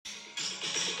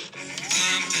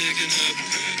picking up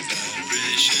good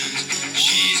vibrations.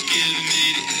 She's giving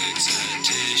me the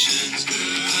excitations.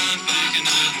 I'm picking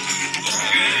up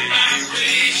good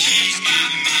vibrations. She's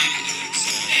giving me the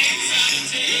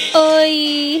excitations.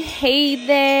 Oi, hey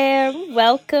there.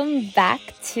 Welcome back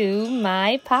to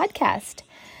my podcast.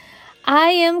 I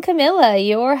am Camilla,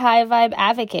 your high vibe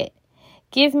advocate.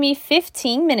 Give me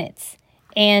 15 minutes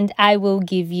and I will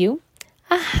give you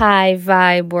a high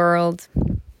vibe world.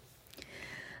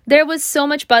 There was so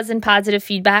much buzz and positive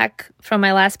feedback from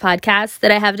my last podcast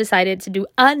that I have decided to do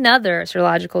another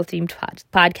astrological themed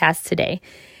podcast today.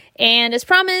 And as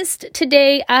promised,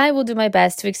 today I will do my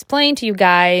best to explain to you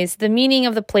guys the meaning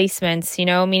of the placements,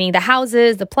 meaning the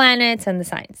houses, the planets, and the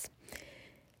signs.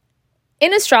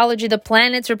 In astrology, the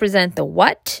planets represent the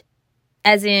what,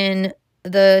 as in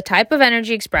the type of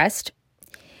energy expressed,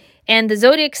 and the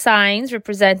zodiac signs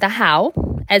represent the how,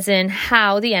 as in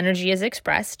how the energy is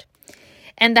expressed,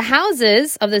 and the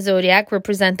houses of the zodiac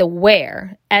represent the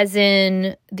where, as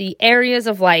in the areas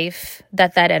of life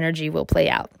that energy will play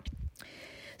out.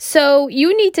 So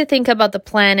you need to think about the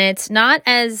planets not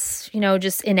as,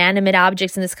 just inanimate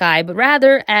objects in the sky, but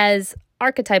rather as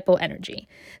archetypal energy.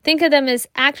 Think of them as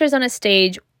actors on a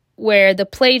stage where the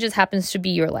play just happens to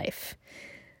be your life.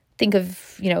 Think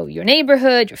of, your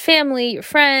neighborhood, your family, your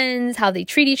friends, how they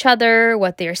treat each other,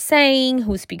 what they're saying,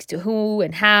 who speaks to who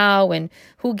and how, and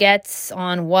who gets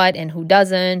on what and who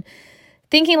doesn't.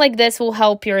 Thinking like this will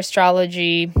help your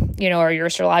astrology, or your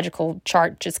astrological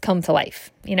chart just come to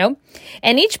life,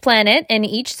 And each planet and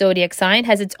each zodiac sign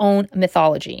has its own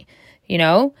mythology,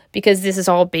 because this is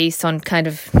all based on kind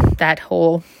of that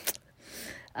whole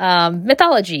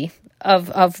mythology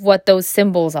of what those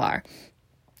symbols are.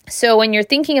 So when you're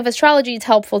thinking of astrology, it's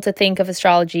helpful to think of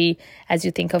astrology as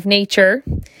you think of nature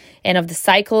and of the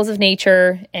cycles of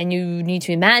nature, and you need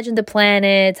to imagine the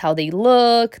planets, how they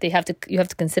look. You have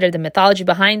to consider the mythology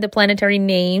behind the planetary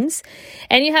names,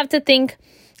 and you have to think,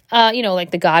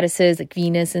 like the goddesses, like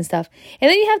Venus and stuff.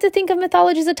 And then you have to think of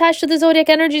mythologies attached to the zodiac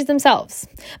energies themselves.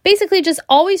 Basically, just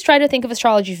always try to think of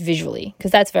astrology visually,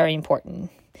 because that's very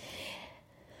important.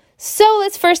 So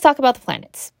let's first talk about the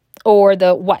planets, or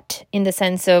the what, in the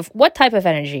sense of what type of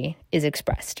energy is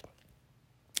expressed.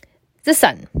 The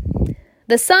sun.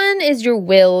 The sun is your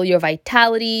will, your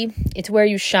vitality. It's where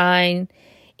you shine.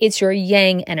 It's your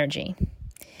yang energy.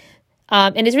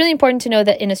 And it's really important to know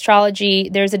that in astrology,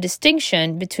 there's a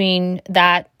distinction between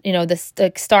that,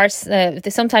 the stars.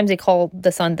 Sometimes they call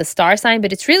the sun the star sign,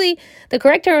 but it's really, the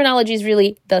correct terminology is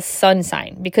really the sun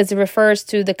sign, because it refers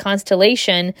to the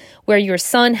constellation where your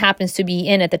sun happens to be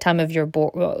in at the time of your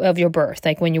birth,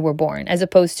 like when you were born, as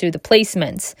opposed to the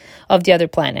placements of the other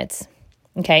planets.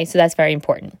 Okay, so that's very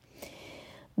important.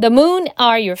 The moon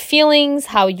are your feelings,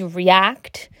 how you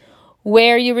react,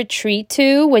 where you retreat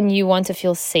to when you want to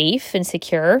feel safe and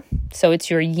secure. So it's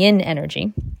your yin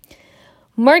energy.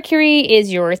 Mercury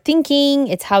is your thinking.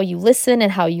 It's how you listen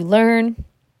and how you learn.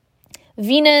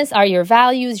 Venus are your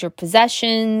values, your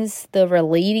possessions, the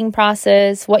relating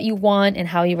process, what you want and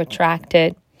how you attract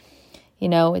it.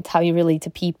 It's how you relate to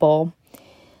people.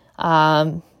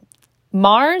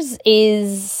 Mars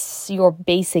is your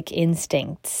basic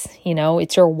instincts.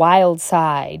 It's your wild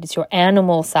side. It's your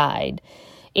animal side.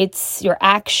 It's your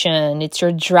action. It's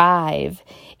your drive.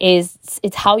 It's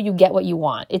how you get what you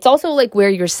want. It's also like where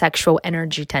your sexual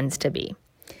energy tends to be,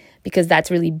 because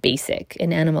that's really basic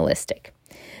and animalistic.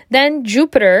 Then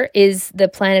Jupiter is the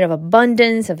planet of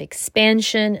abundance, of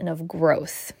expansion, and of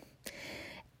growth,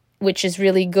 which is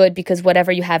really good because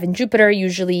whatever you have in Jupiter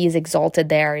usually is exalted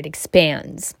there. It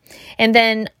expands. And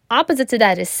then opposite to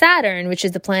that is Saturn, which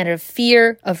is the planet of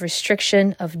fear, of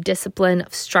restriction, of discipline,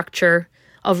 of structure,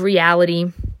 of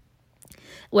reality.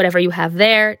 Whatever you have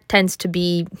there tends to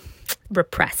be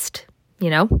repressed,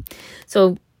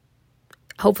 So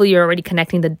hopefully you're already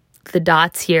connecting the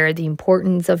dots here, the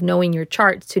importance of knowing your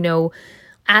charts to know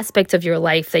aspects of your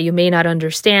life that you may not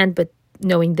understand, but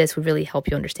knowing this would really help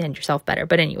you understand yourself better.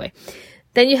 But anyway,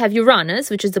 then you have Uranus,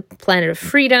 which is the planet of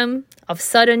freedom, of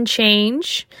sudden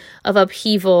change, of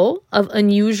upheaval, of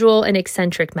unusual and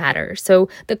eccentric matter. So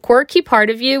the quirky part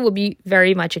of you will be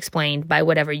very much explained by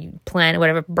whatever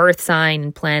whatever birth sign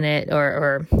and planet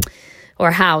or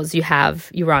house you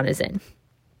have Uranus in.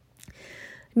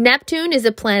 Neptune is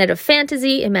a planet of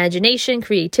fantasy, imagination,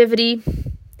 creativity.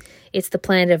 It's the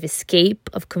planet of escape,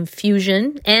 of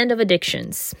confusion, and of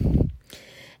addictions.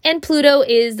 And Pluto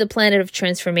is the planet of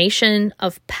transformation,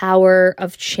 of power,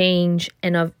 of change,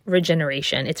 and of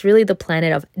regeneration. It's really the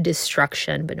planet of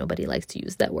destruction, but nobody likes to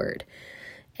use that word.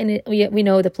 And we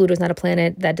know that Pluto is not a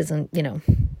planet. That doesn't, it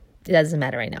doesn't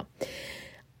matter right now.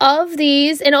 Of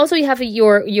these, and also you have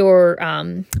your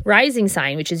rising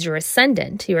sign, which is your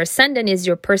ascendant. Your ascendant is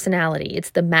your personality.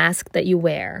 It's the mask that you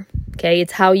wear. Okay,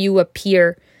 it's how you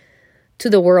appear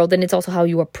to the world, and it's also how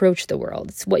you approach the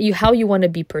world. It's how you want to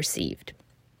be perceived.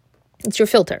 It's your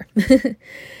filter.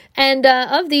 And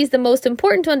of these, the most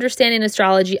important to understand in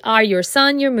astrology are your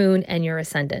sun, your moon, and your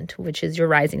ascendant, which is your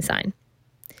rising sign.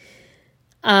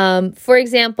 For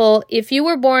example, if you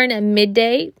were born at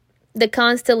midday, the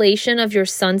constellation of your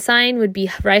sun sign would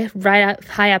be right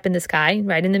high up in the sky,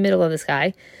 right in the middle of the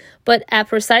sky. But at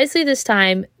precisely this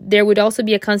time, there would also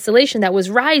be a constellation that was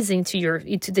rising to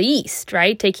the east,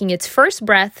 right? Taking its first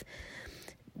breath,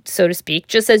 so to speak,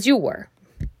 just as you were.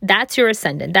 That's your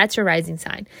ascendant. That's your rising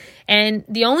sign. And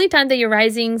the only time that your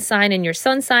rising sign and your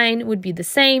sun sign would be the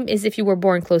same is if you were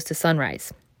born close to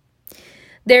sunrise.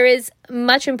 There is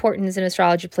much importance in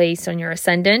astrology placed on your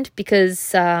ascendant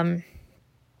because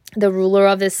the ruler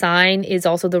of this sign is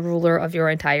also the ruler of your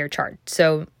entire chart.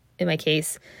 So in my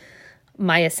case,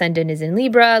 my ascendant is in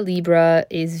Libra. Libra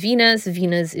is Venus.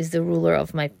 Venus is the ruler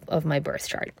of my birth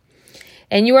chart.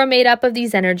 And you are made up of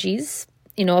these energies,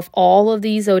 of all of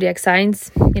these zodiac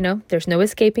signs. There's no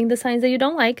escaping the signs that you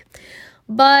don't like.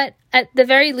 But at the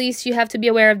very least, you have to be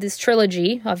aware of this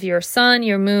trilogy of your sun,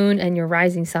 your moon, and your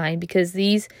rising sign, because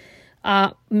these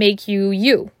make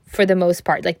you for the most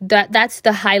part. Like that's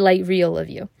the highlight reel of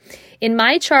you. In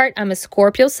my chart, I'm a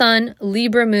Scorpio sun,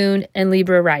 Libra moon, and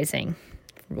Libra rising,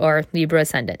 or Libra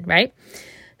ascendant, right?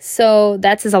 So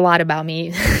that says a lot about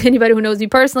me. Anybody who knows me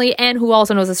personally and who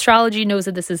also knows astrology knows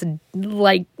that this is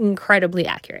like incredibly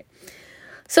accurate.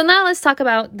 So now let's talk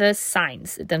about the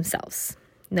signs themselves.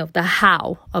 The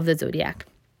how of the zodiac.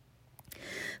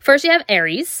 First, you have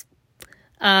Aries.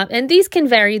 And these can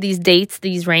vary, these dates,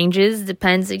 these ranges,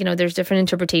 depends, there's different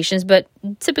interpretations, but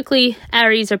typically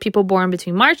Aries are people born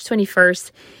between March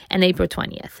 21st and April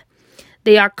 20th.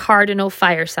 They are cardinal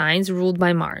fire signs ruled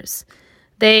by Mars.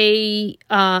 They,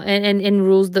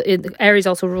 Aries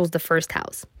also rules the first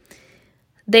house.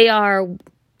 They are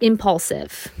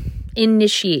impulsive,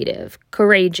 initiative,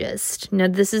 courageous.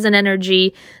 This is an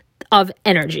energy,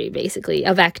 basically,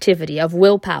 of activity, of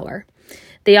willpower.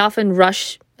 They often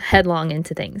rush headlong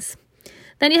into things.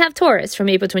 Then you have Taurus from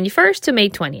April 21st to May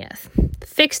 20th.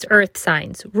 Fixed earth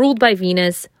signs, ruled by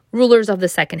Venus, rulers of the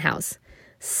second house.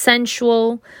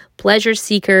 Sensual, pleasure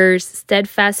seekers,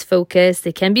 steadfast focus.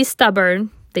 They can be stubborn.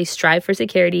 They strive for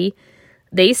security.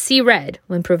 They see red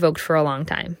when provoked for a long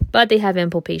time, but they have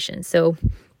ample patience. So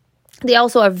they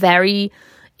also are very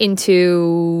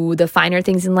into the finer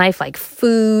things in life, like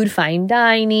food, fine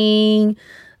dining.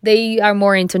 They are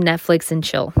more into Netflix and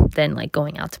chill than like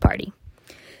going out to party.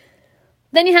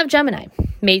 Then you have Gemini,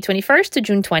 May 21st to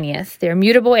June 20th. They're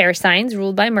mutable air signs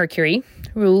ruled by Mercury,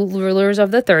 rulers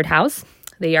of the third house.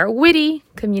 They are witty,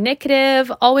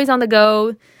 communicative, always on the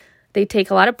go. They take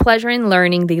a lot of pleasure in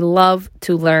learning. They love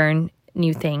to learn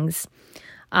new things.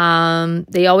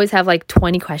 They always have like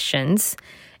 20 questions,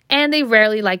 and they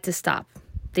rarely like to stop.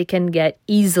 They can get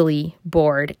easily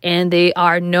bored, and they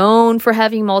are known for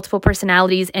having multiple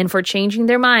personalities and for changing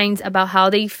their minds about how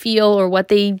they feel or what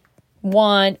they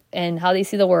want and how they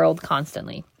see the world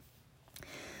constantly.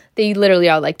 They literally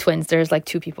are like twins. There's like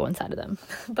two people inside of them,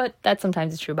 but that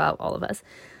sometimes is true about all of us.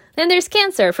 Then there's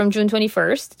Cancer from June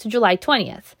 21st to July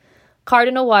 20th.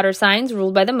 Cardinal water signs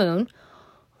ruled by the moon.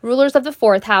 Rulers of the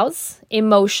fourth house,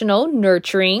 emotional,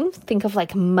 nurturing, think of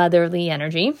like motherly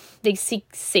energy. They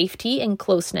seek safety and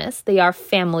closeness. They are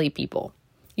family people.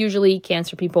 Usually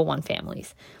Cancer people want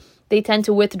families. They tend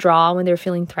to withdraw when they're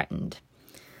feeling threatened.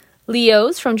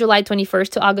 Leos from July 21st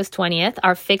to August 20th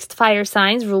are fixed fire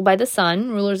signs ruled by the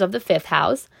sun, rulers of the fifth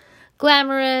house.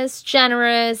 Glamorous,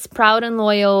 generous, proud and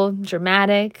loyal,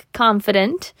 dramatic,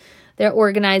 confident. They're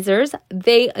organizers.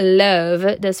 They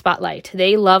love the spotlight.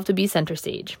 They love to be center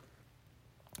stage.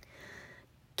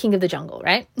 King of the jungle,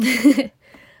 right?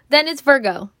 Then it's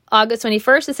Virgo. August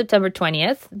 21st to September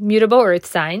 20th. Mutable earth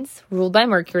signs, ruled by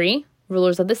Mercury,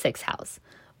 rulers of the sixth house.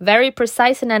 Very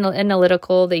precise and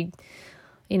analytical. They,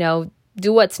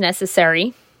 do what's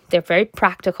necessary. They're very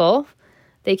practical.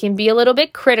 They can be a little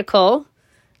bit critical.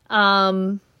 They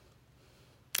are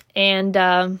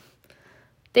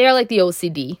like the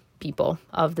OCD people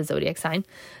of the zodiac sign.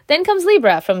 Then comes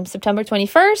Libra from September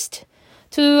 21st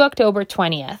to October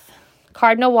 20th.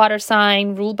 Cardinal water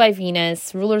sign, ruled by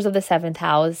Venus, rulers of the seventh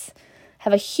house,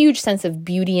 have a huge sense of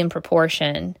beauty and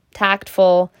proportion,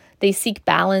 tactful. They seek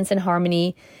balance and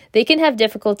harmony. They can have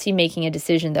difficulty making a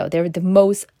decision, though. They're the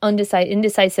most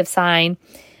indecisive sign,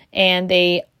 And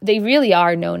they really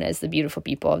are known as the beautiful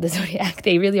people of the zodiac.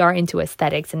 They really are into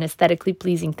aesthetics and aesthetically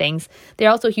pleasing things. They're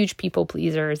also huge people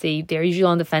pleasers. They're usually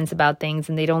on the fence about things,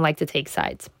 and they don't like to take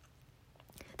sides.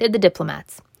 They're the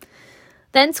diplomats.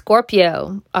 Then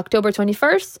Scorpio, October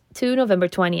 21st to November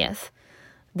 20th.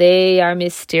 They are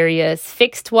mysterious,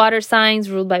 fixed water signs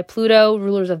ruled by Pluto,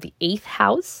 rulers of the 8th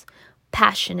house,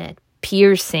 passionate,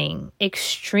 piercing,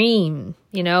 extreme.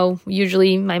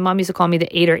 Usually my mom used to call me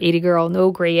the 8 or 80 girl,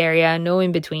 no gray area, no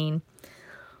in between.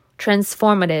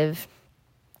 Transformative,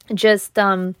 just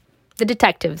the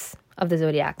detectives of the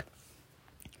zodiac.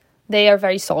 They are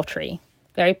very sultry,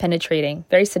 very penetrating,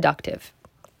 very seductive.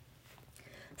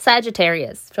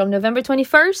 Sagittarius, from November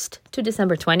 21st to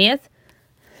December 20th.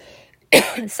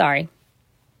 Sorry.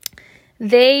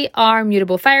 They are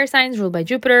mutable fire signs ruled by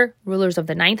Jupiter, rulers of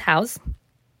the 9th house.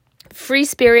 Free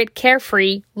spirit,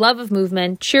 carefree, love of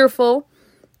movement, cheerful.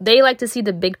 They like to see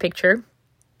the big picture,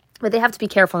 but they have to be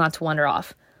careful not to wander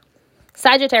off.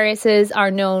 Sagittariuses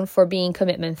are known for being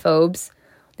commitment phobes.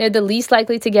 They're the least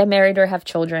likely to get married or have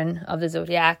children of the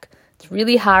zodiac. It's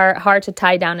really hard to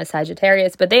tie down a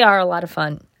Sagittarius, but they are a lot of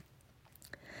fun.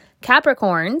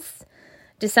 Capricorns,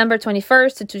 December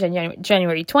 21st to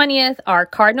January 20th, are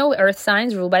cardinal earth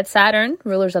signs ruled by Saturn,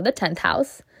 rulers of the 10th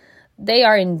house. They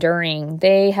are enduring.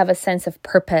 They have a sense of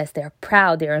purpose. They're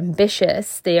proud. They're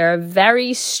ambitious. They are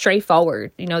very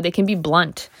straightforward. They can be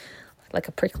blunt, like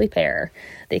a prickly pear.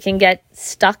 They can get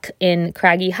stuck in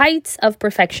craggy heights of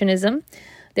perfectionism.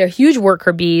 They're huge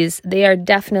worker bees. They are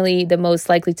definitely the most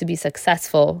likely to be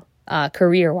successful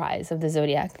career-wise of the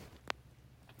zodiac.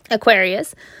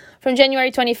 Aquarius, from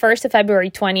January 21st to February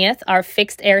 20th, are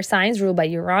fixed air signs ruled by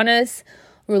Uranus,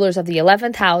 rulers of the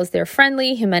 11th house. They're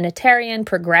friendly, humanitarian,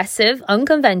 progressive,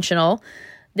 unconventional.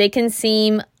 They can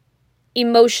seem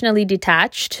emotionally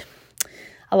detached.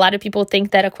 A lot of people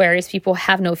think that Aquarius people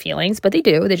have no feelings, but they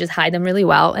do. They just hide them really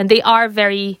well. And they are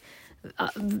very,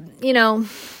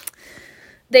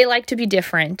 they like to be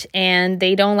different, and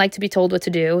they don't like to be told what to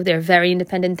do. They're very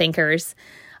independent thinkers.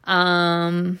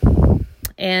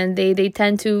 And they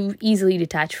tend to easily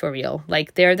detach for real.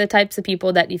 Like, they're the types of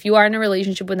people that if you are in a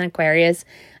relationship with an Aquarius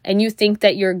and you think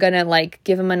that you're going to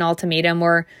give them an ultimatum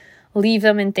or leave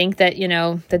them and think that,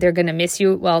 that they're going to miss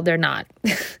you, well, they're not.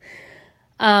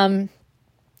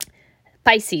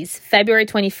 Pisces, February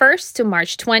 21st to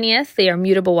March 20th. They are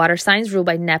mutable water signs ruled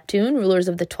by Neptune, rulers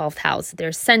of the 12th house.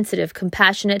 They're sensitive,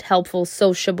 compassionate, helpful,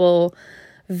 sociable,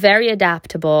 very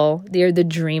adaptable. They're the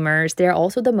dreamers. They're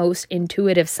also the most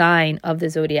intuitive sign of the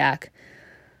zodiac.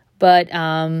 But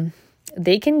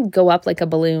they can go up like a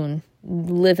balloon,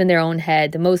 live in their own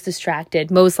head, the most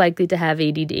distracted, most likely to have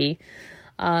ADD,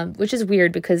 which is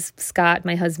weird because Scott,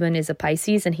 my husband, is a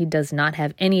Pisces and he does not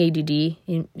have any ADD.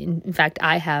 In fact,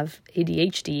 I have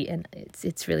ADHD and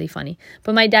it's really funny.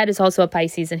 But my dad is also a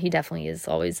Pisces and he definitely is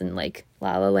always in La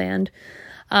La Land.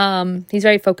 He's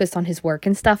very focused on his work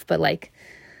and stuff, but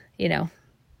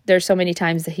there's so many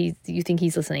times that you think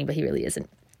he's listening, but he really isn't.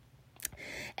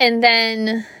 And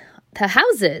then the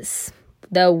houses,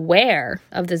 the where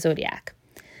of the zodiac.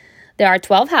 There are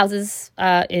 12 houses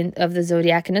of the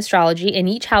zodiac in astrology, and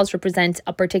each house represents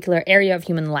a particular area of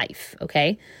human life,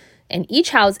 okay? And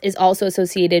each house is also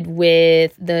associated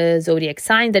with the zodiac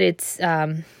sign that it's,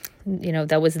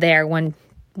 that was there when,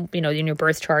 in your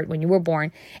birth chart when you were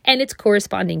born, and its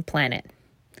corresponding planet.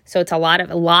 So it's a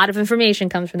lot of information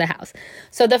comes from the house.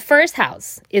 So the first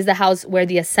house is the house where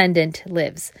the ascendant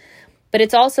lives, but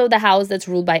it's also the house that's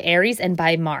ruled by Aries and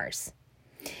by Mars.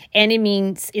 And it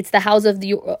means it's the house of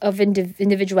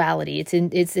individuality.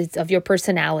 It's of your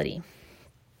personality.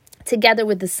 Together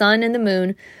with the sun and the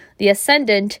moon, the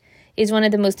ascendant is one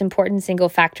of the most important single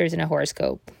factors in a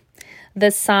horoscope.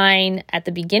 The sign at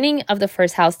the beginning of the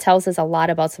first house tells us a lot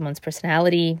about someone's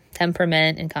personality,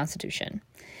 temperament, and constitution.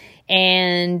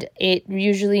 And it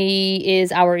usually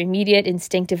is our immediate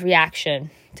instinctive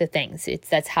reaction to things.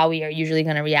 That's how we are usually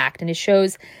going to react. And it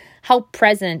shows how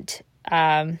present,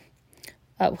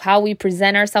 how we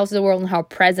present ourselves to the world and how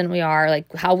present we are,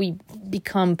 how we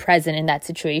become present in that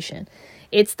situation.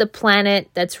 It's the planet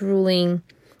that's ruling,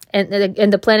 and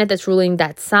the planet that's ruling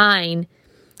that sign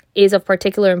is of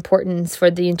particular importance for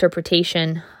the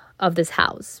interpretation of this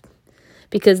house,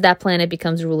 because that planet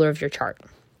becomes ruler of your chart.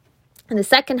 And the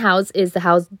second house is the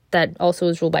house that also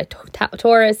is ruled by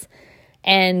Taurus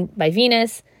and by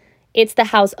Venus. It's the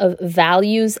house of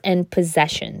values and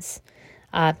possessions.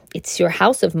 It's your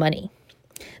house of money.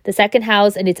 The second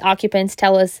house and its occupants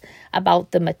tell us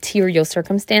about the material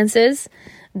circumstances,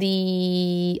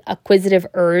 the acquisitive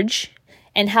urge,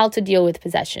 and how to deal with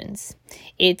possessions.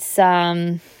 It's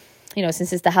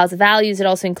since it's the house of values, it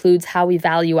also includes how we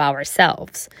value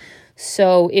ourselves.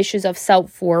 So issues of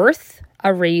self-worth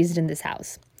are raised in this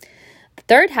house. The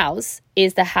third house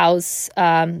is the house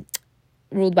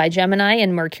ruled by Gemini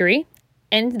and Mercury,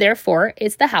 and therefore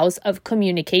it's the house of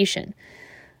communication.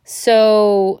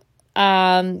 So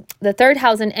the third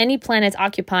house and any planets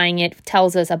occupying it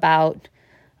tells us about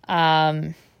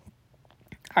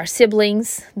our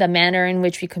siblings, the manner in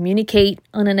which we communicate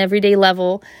on an everyday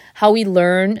level, how we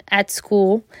learn at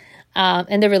school,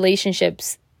 and the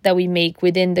relationships that we make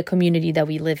within the community that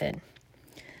we live in.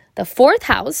 The fourth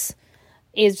house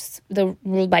is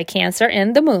ruled by Cancer,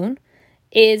 and the moon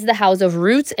is the house of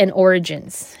roots and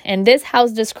origins. And this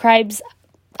house describes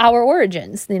our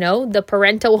origins, the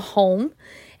parental home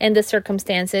and the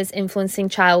circumstances influencing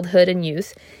childhood and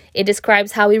youth. It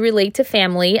describes how we relate to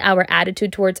family, our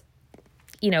attitude towards,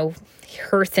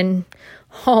 hearth and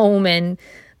home, and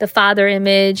the father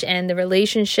image and the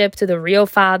relationship to the real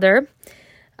father.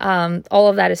 All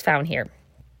of that is found here.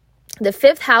 The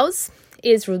fifth house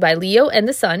is ruled by Leo and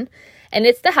the sun, and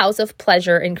it's the house of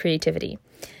pleasure and creativity.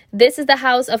 This is the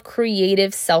house of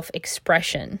creative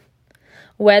self-expression,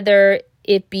 whether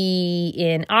it be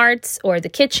in arts or the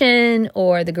kitchen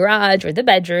or the garage or the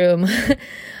bedroom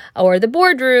or the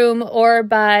boardroom or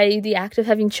by the act of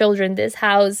having children. This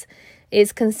house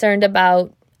is concerned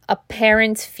about a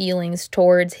parent's feelings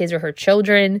towards his or her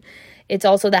children. It's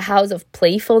also the house of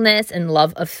playfulness and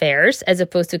love affairs as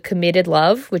opposed to committed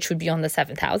love, which would be on the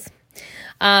seventh house.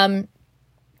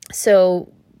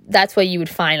 So that's what you would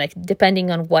find, like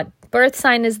depending on what birth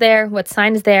sign is there, what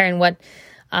sign is there, and what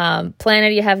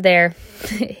planet you have there,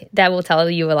 that will tell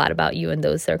you a lot about you in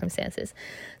those circumstances.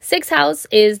 Sixth house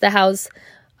is the house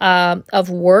of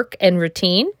work and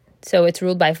routine. So it's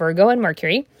ruled by Virgo and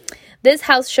Mercury. This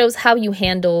house shows how you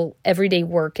handle everyday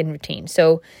work and routine.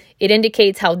 So it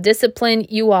indicates how disciplined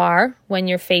you are when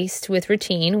you're faced with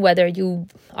routine, whether you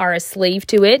are a slave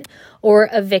to it or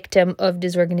a victim of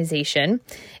disorganization.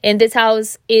 And this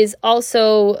house is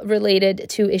also related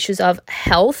to issues of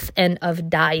health and of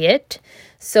diet.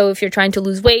 So if you're trying to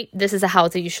lose weight, this is a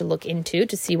house that you should look into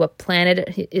to see what planet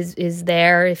is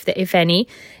there, if any,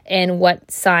 and what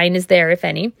sign is there, if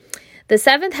any. The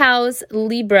seventh house,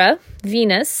 Libra,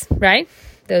 Venus, right?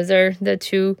 Those are the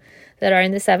two that are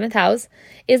in the seventh house,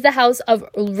 is the house of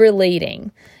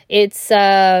relating. It's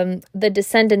the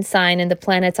descendant sign and the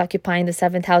planets occupying the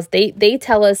seventh house. They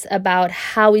tell us about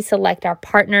how we select our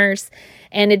partners,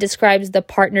 and it describes the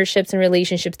partnerships and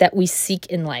relationships that we seek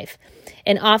in life.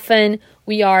 And often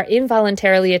we are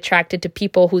involuntarily attracted to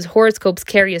people whose horoscopes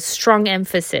carry a strong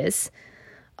emphasis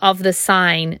of the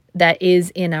sign that is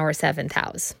in our seventh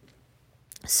house.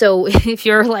 So if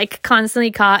you're like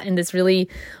constantly caught in this really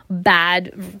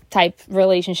bad type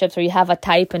relationships where you have a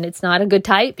type and it's not a good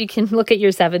type, you can look at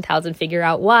your seventh house and figure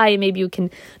out why. Maybe you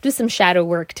can do some shadow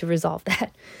work to resolve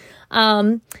that.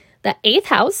 The eighth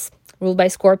house, ruled by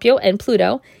Scorpio and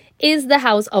Pluto, is the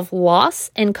house of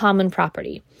loss and common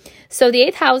property. So the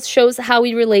eighth house shows how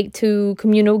we relate to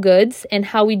communal goods and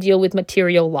how we deal with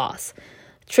material loss.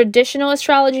 Traditional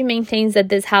astrology maintains that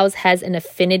this house has an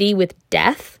affinity with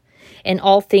death and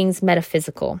all things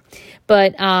metaphysical.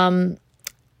 But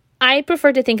I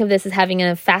prefer to think of this as having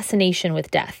a fascination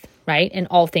with death, right? And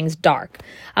all things dark.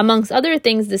 Amongst other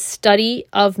things, the study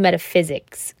of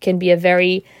metaphysics can be a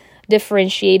very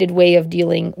differentiated way of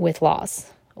dealing with loss,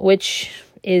 which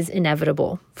is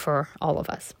inevitable for all of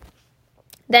us.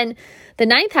 Then the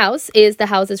ninth house is the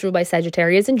house that's ruled by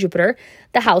Sagittarius and Jupiter,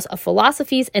 the house of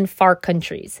philosophies and far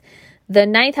countries. The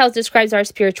ninth house describes our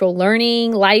spiritual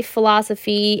learning, life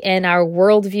philosophy, and our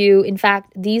worldview. In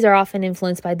fact, these are often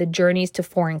influenced by the journeys to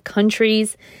foreign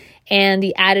countries, and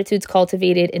the attitudes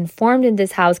cultivated and formed in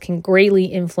this house can greatly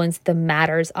influence the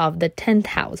matters of the 10th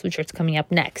house, which is coming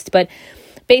up next. But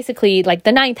basically, like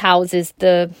the ninth house is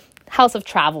the house of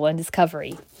travel and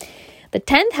discovery. The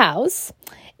 10th house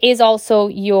is also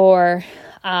your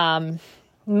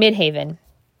midhaven.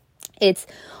 It's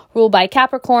ruled by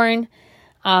Capricorn,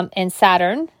 and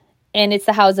Saturn, and it's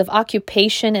the house of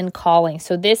occupation and calling.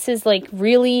 So this is like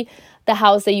really the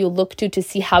house that you look to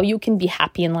see how you can be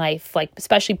happy in life, like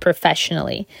especially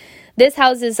professionally. This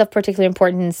house is of particular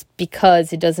importance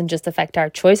because it doesn't just affect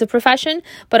our choice of profession,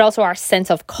 but also our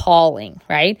sense of calling,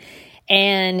 right?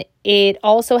 And it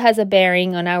also has a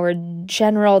bearing on our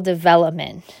general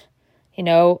development,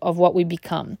 of what we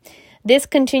become. This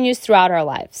continues throughout our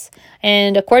lives.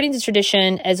 And according to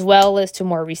tradition, as well as to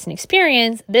more recent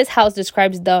experience, this house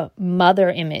describes the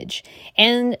mother image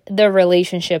and the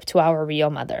relationship to our real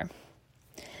mother.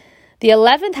 The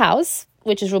 11th house,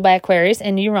 which is ruled by Aquarius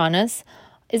and Uranus,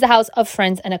 is the house of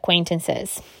friends and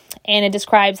acquaintances. And it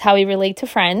describes how we relate to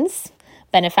friends,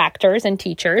 benefactors, and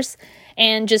teachers,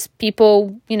 and just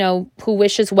people, who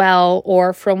wish us well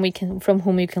or from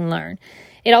whom we can learn.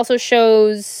 It also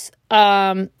shows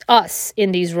us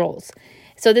in these roles.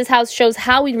 So this house shows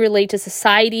how we relate to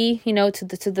society, to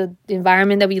the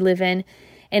environment that we live in.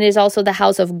 And it is also the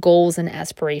house of goals and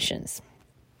aspirations.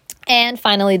 And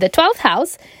finally, the 12th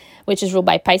house, which is ruled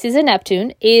by Pisces and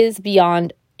Neptune, is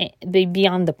beyond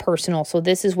the personal. So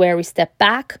this is where we step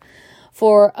back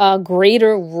for a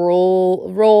greater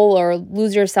role or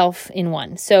lose yourself in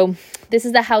one. So this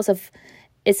is the house of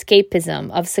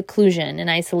escapism, of seclusion and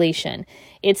isolation.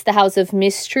 It's the house of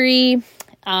mystery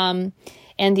and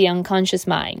the unconscious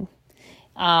mind.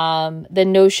 The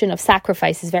notion of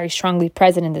sacrifice is very strongly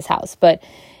present in this house, but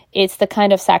it's the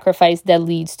kind of sacrifice that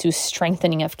leads to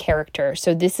strengthening of character.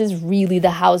 So this is really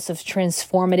the house of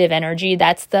transformative energy.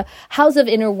 That's the house of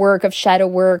inner work, of shadow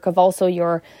work, of also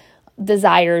your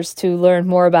desires to learn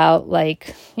more about,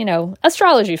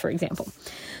 astrology, for example.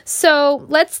 So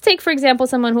let's take, for example,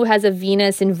 someone who has a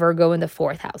Venus in Virgo in the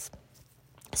 4th house.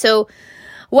 So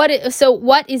what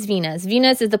is Venus?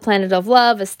 Venus is the planet of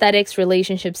love, aesthetics,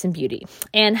 relationships, and beauty.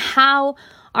 And how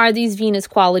are these Venus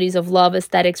qualities of love,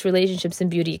 aesthetics, relationships, and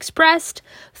beauty expressed?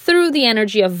 Through the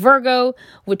energy of Virgo,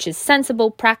 which is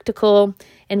sensible, practical,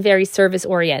 and very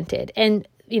service-oriented. And,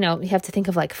 you have to think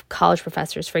of like college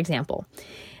professors, for example.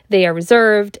 They are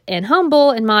reserved and humble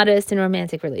and modest in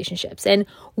romantic relationships. And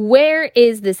where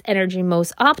is this energy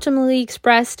most optimally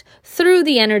expressed? Through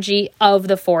the energy of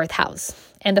the 4th house.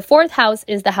 And the 4th house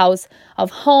is the house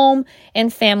of home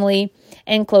and family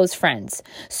and close friends.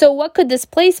 So what could this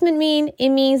placement mean? It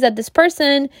means that this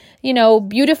person,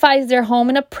 beautifies their home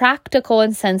in a practical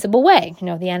and sensible way.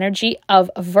 The energy of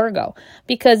Virgo.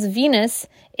 Because Venus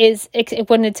is,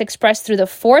 when it's expressed through the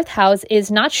 4th house,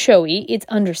 is not showy, it's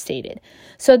understated.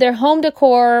 So their home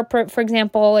decor, for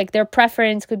example, like their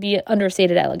preference could be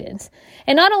understated elegance.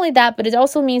 And not only that, but it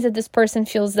also means that this person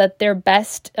feels that their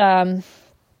best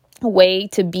way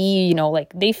to be,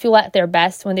 they feel at their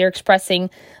best when they're expressing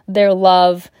their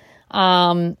love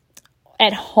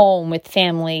at home with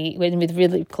family, with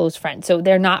really close friends. So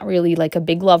they're not really like a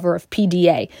big lover of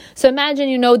PDA. So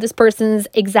imagine this person's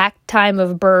exact time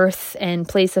of birth and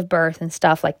place of birth and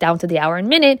stuff, like down to the hour and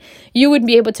minute. You would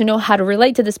be able to know how to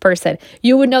relate to this person.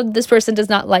 You would know that this person does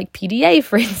not like PDA,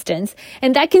 for instance,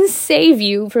 and that can save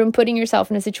you from putting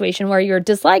yourself in a situation where you're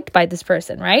disliked by this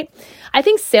person, right? I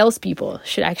think salespeople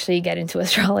should actually get into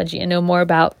astrology and know more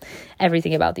about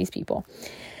everything about these people.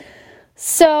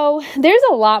 So there's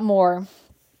a lot more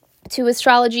to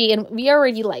astrology, and we are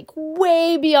already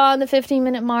way beyond the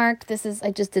 15-minute mark.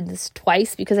 I just did this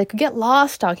twice because I could get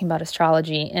lost talking about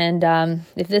astrology. And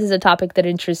if this is a topic that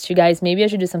interests you guys, maybe I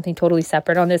should do something totally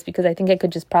separate on this, because I think I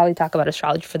could just probably talk about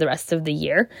astrology for the rest of the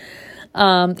year,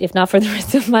 if not for the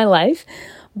rest of my life.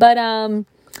 But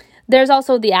there's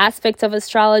also the aspects of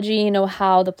astrology,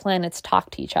 how the planets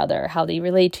talk to each other, how they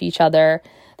relate to each other.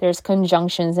 There's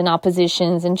conjunctions and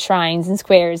oppositions and trines and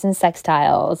squares and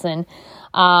sextiles. And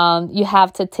you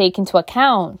have to take into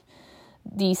account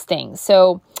these things.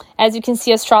 So as you can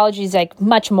see, astrology is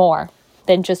much more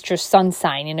than just your sun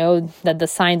sign, that the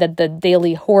sign that the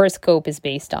daily horoscope is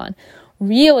based on.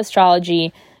 Real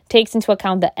astrology takes into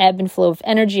account the ebb and flow of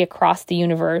energy across the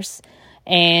universe.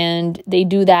 And they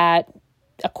do that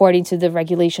according to the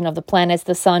regulation of the planets,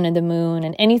 the sun and the moon,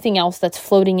 and anything else that's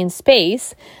floating in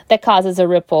space that causes a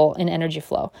ripple in energy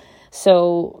flow.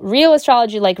 So real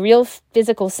astrology, like real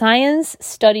physical science,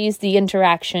 studies the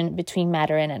interaction between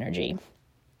matter and energy.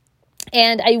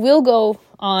 And I will go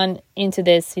on into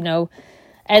this,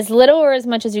 as little or as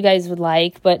much as you guys would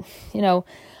like, but,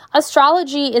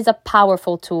 astrology is a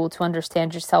powerful tool to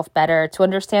understand yourself better, to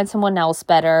understand someone else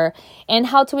better, and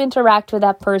how to interact with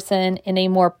that person in a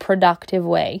more productive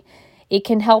way. It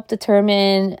can help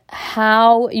determine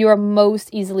how you're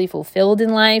most easily fulfilled in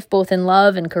life, both in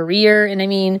love and career.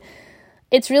 And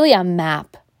it's really a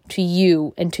map to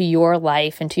you and to your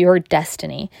life and to your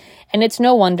destiny. And it's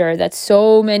no wonder that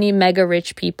so many mega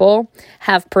rich people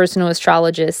have personal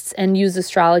astrologists and use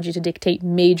astrology to dictate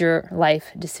major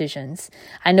life decisions.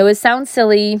 I know it sounds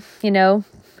silly, but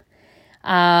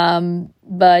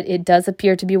it does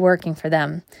appear to be working for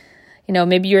them.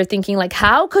 Maybe you're thinking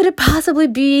how could it possibly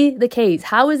be the case?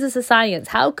 How is this a science?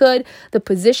 How could the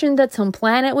position that some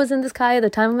planet was in the sky at the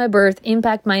time of my birth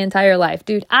impact my entire life?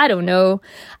 Dude, I don't know.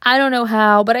 I don't know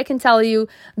how, but I can tell you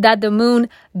that the moon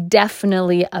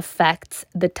definitely affects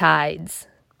the tides.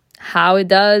 How it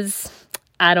does,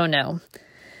 I don't know.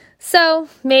 So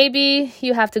maybe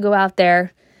you have to go out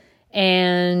there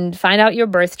and find out your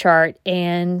birth chart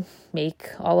and make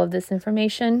all of this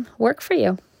information work for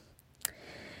you.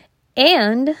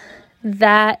 And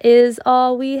that is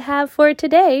all we have for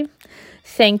today.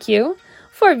 Thank you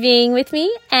for being with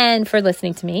me and for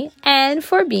listening to me and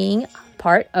for being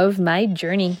part of my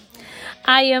journey.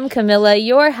 I am Camilla,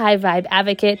 your High Vibe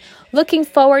Advocate, looking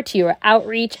forward to your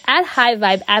outreach at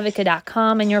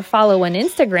highvibeadvocate.com and your follow on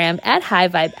Instagram at High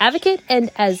Vibe Advocate.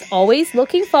 And as always,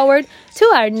 looking forward to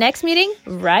our next meeting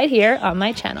right here on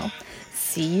my channel.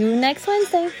 See you next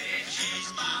Wednesday.